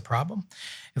industry has a problem.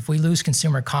 If we lose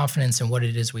consumer confidence in what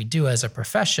it is we do as a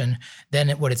profession,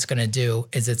 then what it's going to do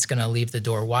is it's going to leave the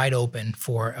door wide open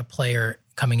for a player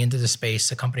coming into the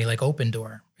space. A company like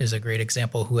Opendoor is a great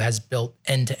example, who has built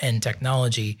end-to-end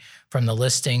technology from the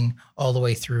listing all the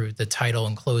way through the title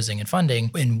and closing and funding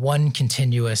in one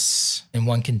continuous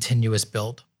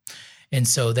build. And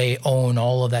so they own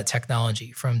all of that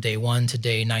technology from day 1 to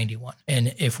day 91.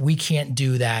 And if we can't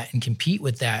do that and compete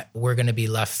with that, we're going to be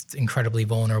left incredibly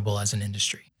vulnerable as an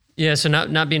industry. Yeah, so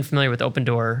not being familiar with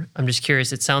Opendoor, I'm just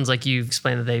curious. It sounds like you've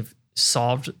explained that they've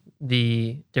solved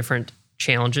the different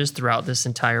challenges throughout this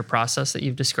entire process that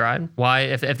you've described. Why,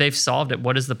 if they've solved it,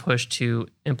 what is the push to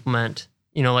implement?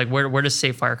 Like, where does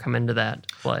SafeWire come into that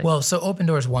play? Well, so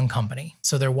Opendoor is one company.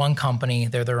 So they're one company.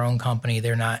 They're their own company.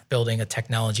 They're not building a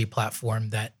technology platform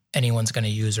that anyone's going to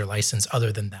use or license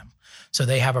other than them. So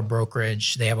they have a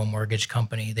brokerage, they have a mortgage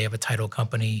company, they have a title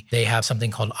company, they have something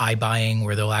called iBuying,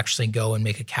 where they'll actually go and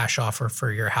make a cash offer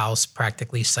for your house,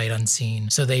 practically sight unseen.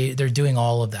 So they're doing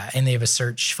all of that. And they have a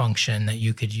search function that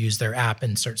you could use their app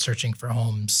and start searching for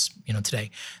homes,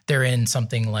 today. They're in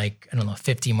something like,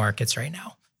 50 markets right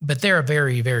now. but they're a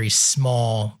very, very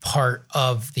small part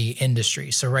of the industry.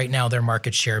 So right now their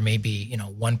market share may be,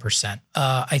 1%.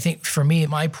 I think for me,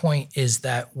 my point is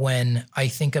that when I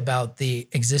think about the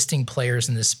existing players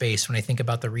in this space, when I think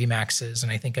about the Remaxes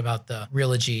and I think about the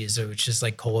Realogies, which is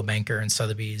like Coldwell Banker and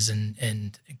Sotheby's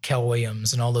and Keller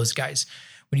Williams and all those guys,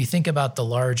 when you think about the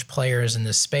large players in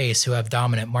this space who have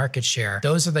dominant market share,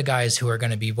 those are the guys who are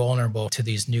going to be vulnerable to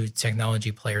these new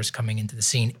technology players coming into the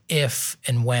scene if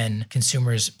and when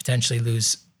consumers potentially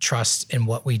lose trust in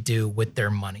what we do with their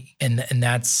money. And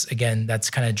that's kind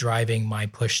of driving my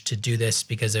push to do this,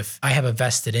 because if I have a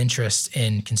vested interest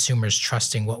in consumers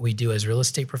trusting what we do as real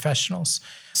estate professionals,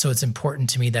 so it's important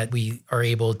to me that we are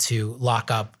able to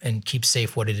lock up and keep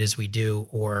safe what it is we do,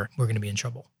 or we're going to be in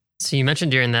trouble. So you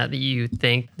mentioned during that you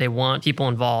think they want people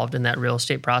involved in that real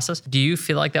estate process. Do you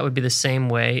feel like that would be the same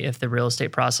way if the real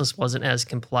estate process wasn't as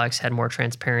complex, had more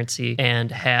transparency,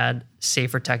 and had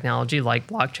safer technology like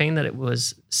blockchain that it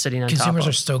was sitting on top of? Consumers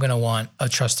are still going to want a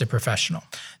trusted professional.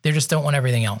 They just don't want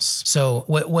everything else. So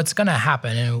what's going to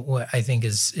happen, and what I think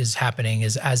is happening,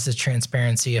 is as the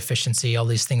transparency, efficiency, all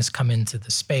these things come into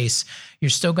the space, you're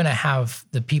still going to have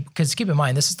the people, because keep in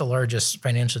mind, this is the largest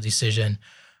financial decision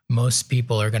most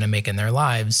people are going to make in their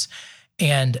lives.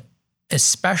 And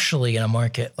especially in a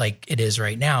market like it is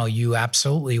right now, you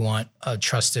absolutely want a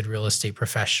trusted real estate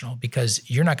professional, because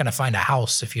you're not going to find a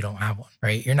house if you don't have one,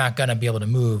 right? You're not going to be able to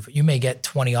move. You may get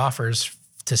 20 offers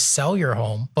to sell your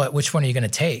home, but which one are you going to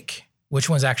take? Which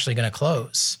one's actually going to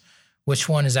close? Which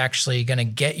one is actually going to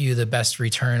get you the best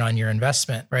return on your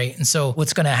investment, right? And so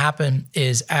what's going to happen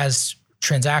is, as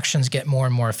transactions get more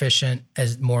and more efficient,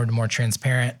 as more and more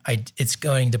transparent, it's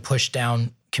going to push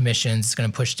down commissions, it's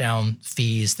going to push down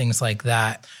fees, things like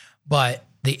that. But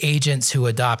the agents who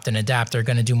adopt and adapt are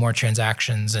going to do more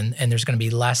transactions, and there's going to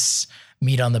be less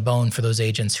meat on the bone for those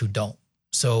agents who don't.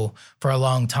 So for a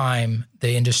long time,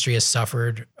 the industry has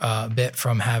suffered a bit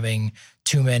from having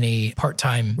too many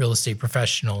part-time real estate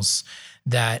professionals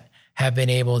that have been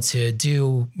able to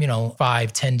do,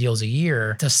 5-10 deals a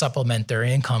year to supplement their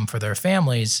income for their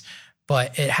families,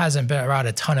 but it hasn't brought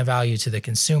a ton of value to the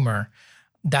consumer.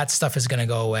 That stuff is going to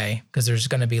go away because there's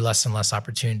going to be less and less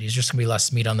opportunities. There's going to be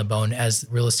less meat on the bone as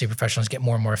real estate professionals get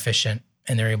more and more efficient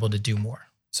and they're able to do more.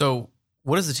 So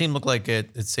what does the team look like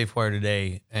at SafeWire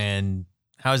today? And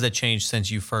how has that changed since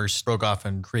you first broke off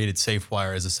and created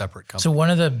SafeWire as a separate company? So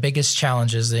one of the biggest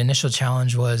challenges, the initial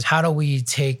challenge, was how do we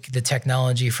take the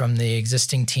technology from the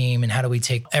existing team, and how do we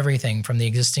take everything from the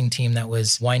existing team that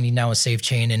was winding down with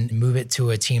SafeChain and move it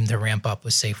to a team to ramp up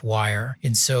with SafeWire?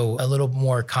 And so a little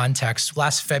more context,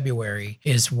 last February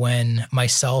is when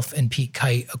myself and Pete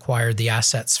Kite acquired the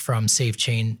assets from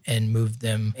SafeChain and moved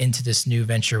them into this new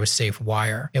venture with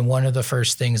SafeWire. And one of the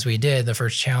first things we did, the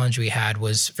first challenge we had,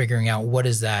 was figuring out what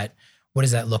does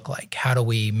that look like? How do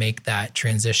we make that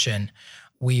transition?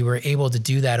 We were able to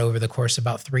do that over the course of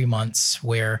about 3 months,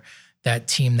 where that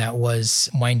team that was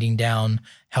winding down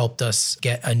helped us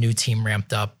get a new team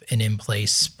ramped up and in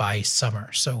place by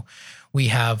summer. So we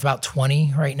have about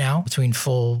 20 right now, between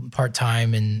full,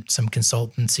 part-time, and some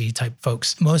consultancy type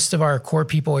folks. Most of our core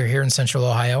people are here in Central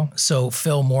Ohio. So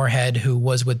Phil Moorhead, who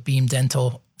was with Beam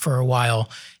Dental for a while,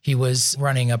 he was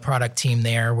running a product team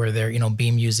there where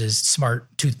Beam uses smart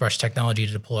toothbrush technology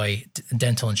to deploy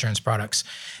dental insurance products.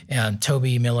 And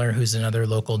Toby Miller, who's another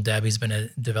local dev, he's been a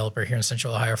developer here in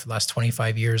Central Ohio for the last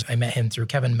 25 years. I met him through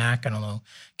Kevin Mack. I don't know.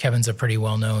 Kevin's a pretty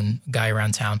well-known guy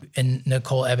around town. And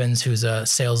Nicole Evans, who's a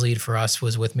sales lead for us,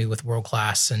 was with me with World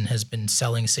Class and has been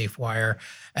selling SafeWire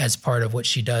as part of what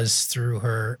she does through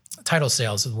her title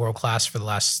sales with World Class for the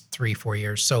last 3-4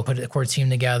 years. So put a core team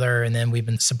together, and then we've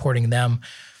been supporting them.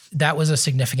 That was a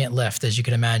significant lift, as you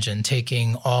can imagine,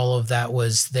 taking all of that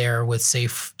was there with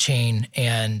SafeChain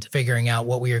and figuring out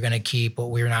what we were going to keep, what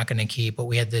we were not going to keep, what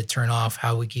we had to turn off,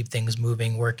 how we keep things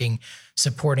moving, working,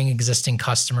 supporting existing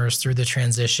customers through the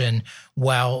transition,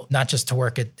 while not just to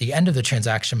work at the end of the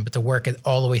transaction, but to work it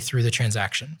all the way through the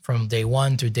transaction from day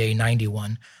 1 through day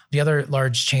 91. The other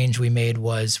large change we made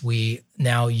was we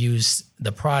now use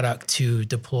the product to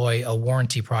deploy a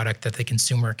warranty product that the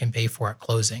consumer can pay for at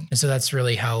closing. And so that's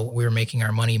really how we're making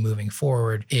our money moving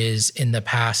forward. Is in the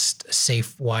past,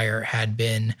 SafeWire had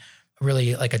been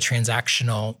really like a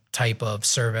transactional type of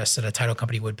service that a title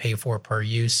company would pay for per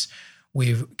use.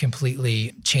 We've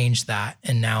completely changed that.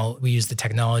 And now we use the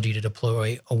technology to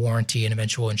deploy a warranty and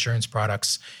eventual insurance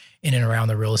products in and around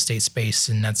the real estate space.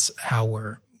 And that's how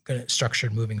we're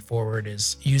structured moving forward,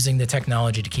 is using the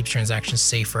technology to keep transactions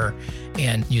safer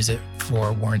and use it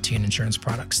for warranty and insurance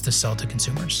products to sell to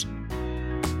consumers.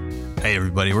 Hey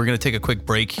everybody, we're going to take a quick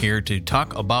break here to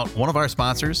talk about one of our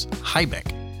sponsors,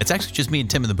 Hybeck. It's actually just me and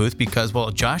Tim in the booth because, well,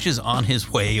 Josh is on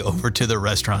his way over to the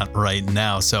restaurant right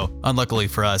now. So unluckily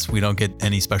for us, we don't get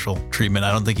any special treatment.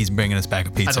 I don't think he's bringing us back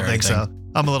a pizza. I don't think so.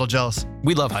 I'm a little jealous.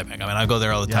 We love High Bank. I mean, I go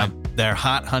there all the time. Their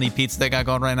hot honey pizza they got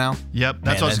going right now. Yep,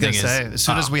 that's what I was going to say. As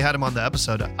soon as we had him on the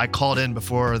episode, I called in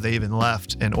before they even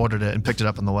left and ordered it and picked it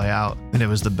up on the way out. And it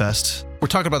was the best. We're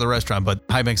talking about the restaurant, but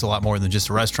High Bank's a lot more than just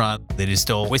a restaurant. They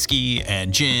distill whiskey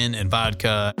and gin and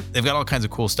vodka. They've got all kinds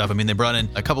of cool stuff. I mean, they brought in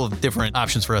a couple of different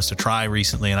options for us to try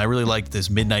recently, and I really like this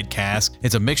Midnight Cask.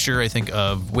 It's a mixture, I think,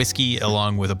 of whiskey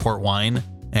along with a port wine,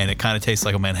 and it kind of tastes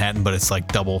like a Manhattan, but it's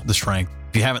like double the strength.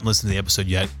 If you haven't listened to the episode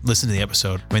yet, listen to the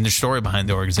episode. I mean, the story behind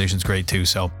the organization is great too.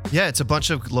 So yeah, it's a bunch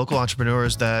of local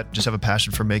entrepreneurs that just have a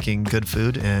passion for making good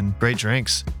food and great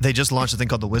drinks. They just launched a thing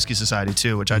called the Whiskey Society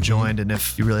too, which I joined. And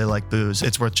if you really like booze,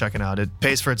 it's worth checking out. It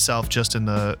pays for itself just in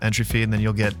the entry fee, and then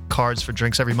you'll get cards for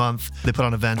drinks every month. They put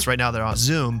on events. Right now they're on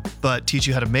Zoom, but teach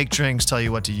you how to make drinks, tell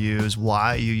you what to use,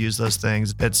 why you use those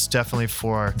things. It's definitely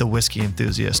for the whiskey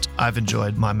enthusiast. I've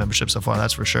enjoyed my membership so far,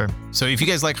 that's for sure. So if you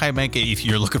guys like High Bank, if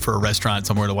you're looking for a restaurant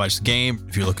somewhere to watch the game,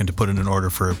 if you're looking to put in an order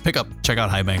for pickup, check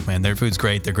out High Bank, man. Their food's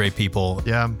great. They're great people.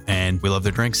 Yeah. And we love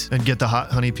their drinks. And get the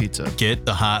hot honey pizza. Get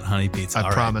the hot honey pizza.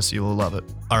 I promise you will love it.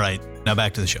 All right. Now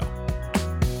back to the show.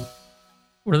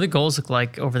 What do the goals look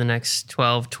like over the next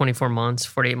 12, 24 months,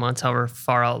 48 months, however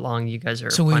far out long you guys are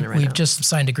planning right now? We've just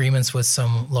signed agreements with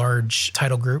some large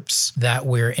title groups that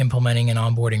we're implementing and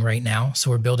onboarding right now. So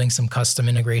we're building some custom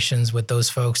integrations with those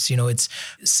folks. You know, it's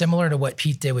similar to what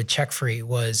Pete did with CheckFree.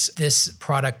 Was this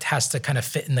product has to kind of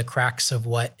fit in the cracks of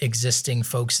what existing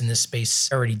folks in this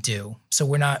space already do. So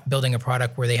we're not building a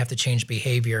product where they have to change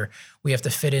behavior. We have to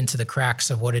fit into the cracks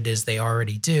of what it is they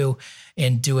already do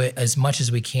and do it as much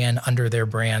as we can under their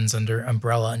brands, under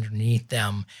umbrella underneath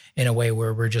them, in a way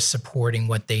where we're just supporting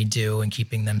what they do and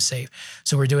keeping them safe.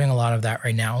 So we're doing a lot of that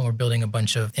right now. We're building a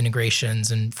bunch of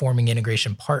integrations and forming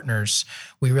integration partners.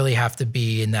 We really have to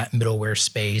be in that middleware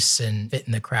space and fit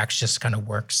in the cracks, just kind of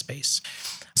workspace.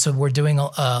 So we're doing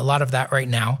a lot of that right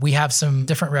now. We have some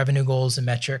different revenue goals and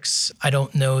metrics. I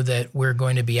don't know that we're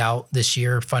going to be out this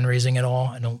year fundraising at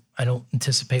all. I don't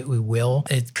anticipate we will.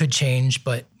 It could change,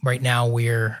 but right now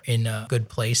we're in a good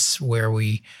place where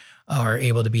we are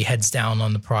able to be heads down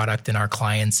on the product and our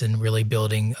clients and really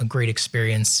building a great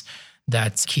experience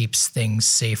that keeps things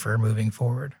safer moving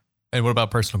forward. And what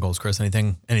about personal goals, Chris?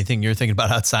 Anything you're thinking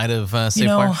about outside of Safewire? You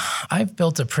know, I've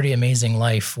built a pretty amazing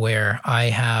life where I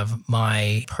have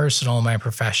my personal and my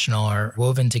professional are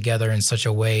woven together in such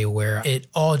a way where it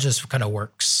all just kind of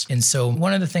works. And so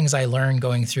one of the things I learned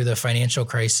going through the financial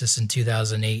crisis in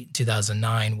 2008,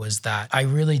 2009 was that I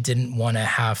really didn't want to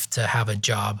have a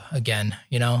job again.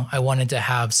 You know, I wanted to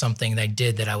have something that I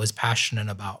did that I was passionate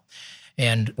about.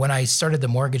 And when I started the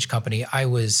mortgage company, I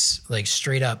was like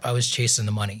straight up, I was chasing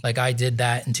the money. Like I did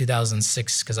that in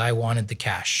 2006 because I wanted the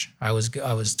cash. I was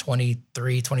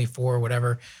 23, 24,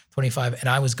 whatever, 25, and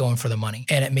I was going for the money.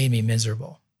 And it made me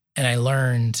miserable. And I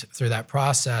learned through that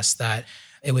process that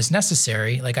it was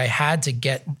necessary. Like I had to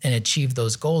get and achieve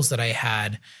those goals that I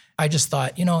had. I just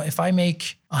thought, you know, if I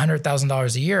make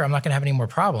 $100,000 a year, I'm not going to have any more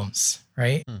problems.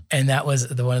 Right. And that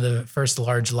was one of the first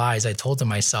large lies I told to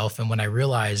myself. And when I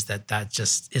realized that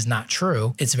just is not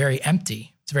true, it's very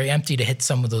empty. It's very empty to hit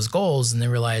some of those goals and then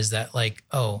realize that like,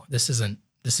 oh, this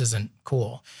isn't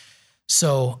cool.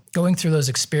 So going through those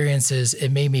experiences,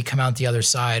 it made me come out the other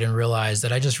side and realize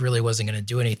that I just really wasn't going to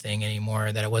do anything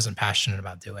anymore that I wasn't passionate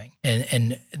about doing.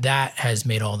 And that has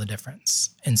made all the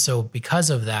difference. And so because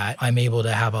of that, I'm able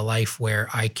to have a life where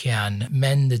I can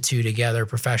mend the two together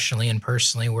professionally and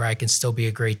personally, where I can still be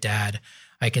a great dad.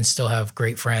 I can still have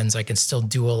great friends. I can still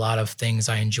do a lot of things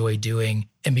I enjoy doing.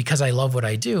 And because I love what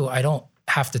I do, I don't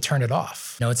have to turn it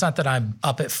off. You know, it's not that I'm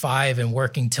up at 5 and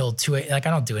working till 2 a.m. Like I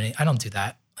don't do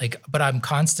that. But I'm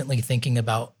constantly thinking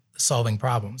about solving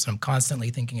problems. I'm constantly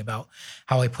thinking about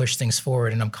how I push things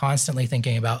forward. And I'm constantly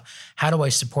thinking about how do I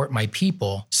support my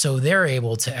people so they're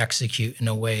able to execute in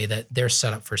a way that they're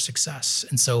set up for success.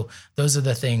 And so those are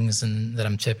the things that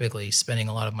I'm typically spending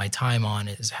a lot of my time on,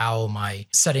 is how am I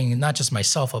setting not just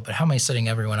myself up, but how am I setting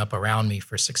everyone up around me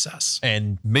for success?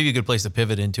 And maybe a good place to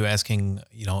pivot into asking,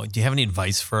 you know, do you have any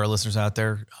advice for our listeners out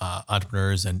there,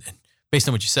 entrepreneurs, and based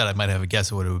on what you said, I might have a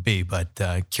guess of what it would be, but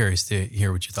curious to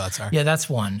hear what your thoughts are. Yeah, that's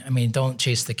one. I mean, don't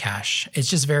chase the cash. It's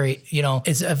just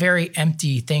it's a very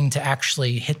empty thing to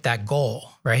actually hit that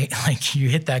goal. right? Like you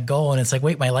hit that goal and it's like,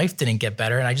 wait, my life didn't get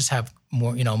better and I just have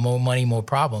more, more money, more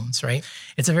problems, right?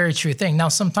 It's a very true thing. Now,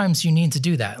 sometimes you need to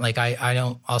do that. Like I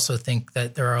don't also think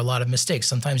that there are a lot of mistakes.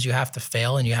 Sometimes you have to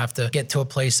fail and you have to get to a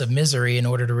place of misery in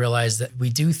order to realize that we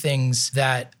do things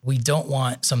that we don't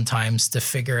want sometimes to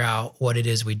figure out what it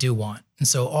is we do want. And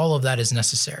so all of that is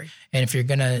necessary. And if you're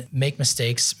going to make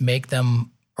mistakes, make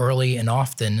them early and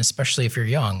often, especially if you're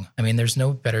young. I mean, there's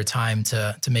no better time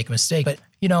to make a mistake. But,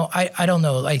 I don't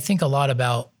know. I think a lot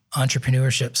about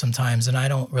entrepreneurship sometimes, and I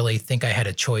don't really think I had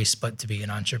a choice but to be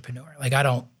an entrepreneur.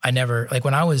 Like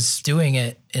when I was doing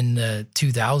it in the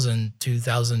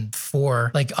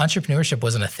 2004, like entrepreneurship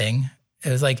wasn't a thing.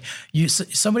 It was like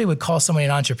somebody would call somebody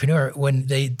an entrepreneur when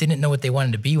they didn't know what they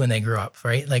wanted to be when they grew up,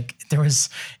 right? Like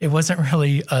it wasn't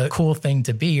really a cool thing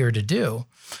to be or to do.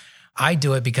 I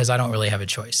do it because I don't really have a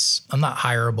choice. I'm not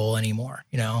hireable anymore,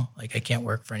 like I can't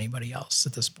work for anybody else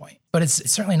at this point. But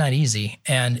it's certainly not easy.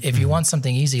 And if you want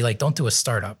something easy, like don't do a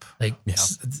startup. Like,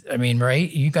 I mean, right?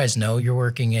 You guys know you're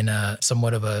working in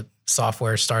somewhat of a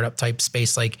software startup type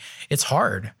space. Like it's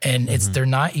hard and they're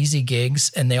not easy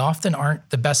gigs and they often aren't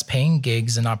the best paying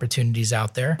gigs and opportunities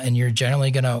out there. And you're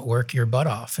generally going to work your butt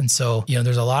off. And so,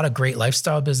 there's a lot of great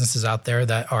lifestyle businesses out there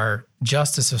that are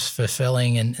just as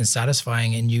fulfilling and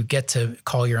satisfying. And you get to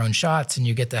call your own shots and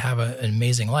you get to have an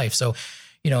amazing life. So,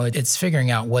 it's figuring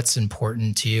out what's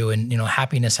important to you. And,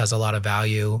 happiness has a lot of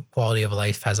value. Quality of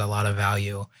life has a lot of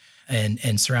value.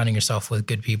 And surrounding yourself with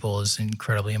good people is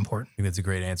incredibly important. I think that's a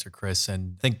great answer, Chris.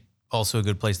 And I think also a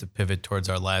good place to pivot towards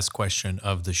our last question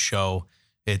of the show.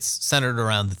 It's centered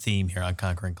around the theme here on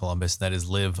Conquering Columbus, that is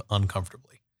live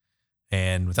uncomfortably.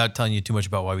 And without telling you too much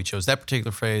about why we chose that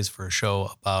particular phrase for a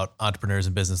show about entrepreneurs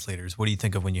and business leaders, what do you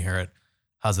think of when you hear it?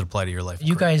 How does it apply to your life?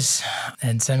 You guys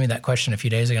had sent me that question a few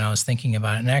days ago and I was thinking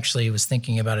about it, and actually was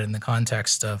thinking about it in the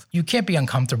context of you can't be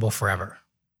uncomfortable forever.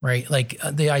 Right? Like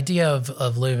the idea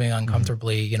of living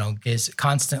uncomfortably, is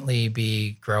constantly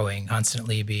be growing,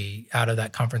 constantly be out of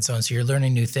that comfort zone. So you're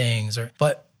learning new things.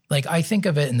 But like I think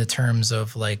of it in the terms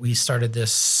of like we started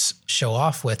this show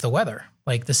off with the weather,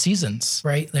 like the seasons,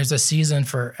 right? There's a season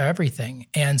for everything.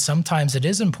 And sometimes it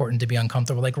is important to be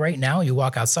uncomfortable. Like right now you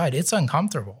walk outside, it's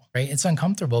uncomfortable, right? It's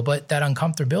uncomfortable, but that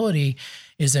uncomfortability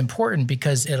is important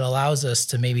because it allows us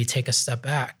to maybe take a step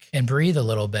back and breathe a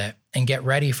little bit and get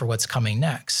ready for what's coming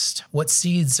next. What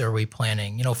seeds are we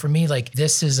planting? For me, like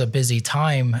this is a busy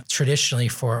time traditionally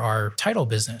for our title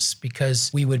business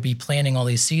because we would be planting all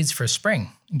these seeds for spring,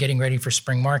 getting ready for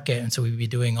spring market. And so we'd be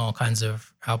doing all kinds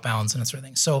of outbounds and that sort of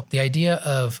thing. So the idea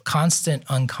of constant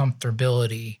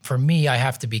uncomfortability, for me, I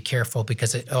have to be careful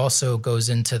because it also goes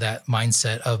into that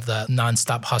mindset of the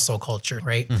nonstop hustle culture,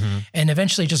 right? And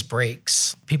eventually just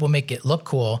breaks. People make it look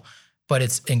cool, but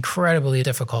it's incredibly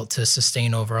difficult to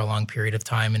sustain over a long period of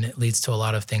time. And it leads to a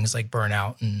lot of things like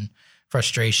burnout and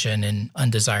frustration and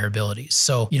undesirabilities.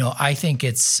 So, I think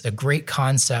it's a great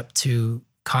concept to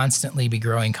constantly be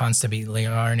growing, constantly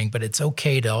learning, but it's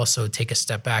okay to also take a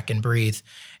step back and breathe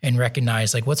and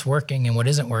recognize like what's working and what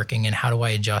isn't working and how do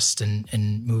I adjust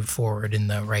and move forward in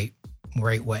the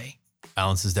right way.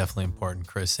 Balance is definitely important,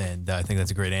 Chris, and I think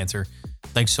that's a great answer.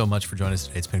 Thanks so much for joining us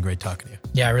today. It's been great talking to you.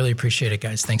 Yeah, I really appreciate it,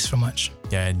 guys. Thanks so much.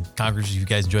 Yeah, and Conquerors, if you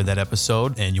guys enjoyed that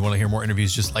episode and you want to hear more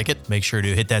interviews just like it, make sure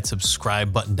to hit that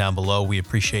subscribe button down below. We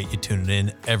appreciate you tuning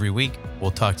in every week.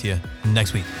 We'll talk to you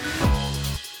next week.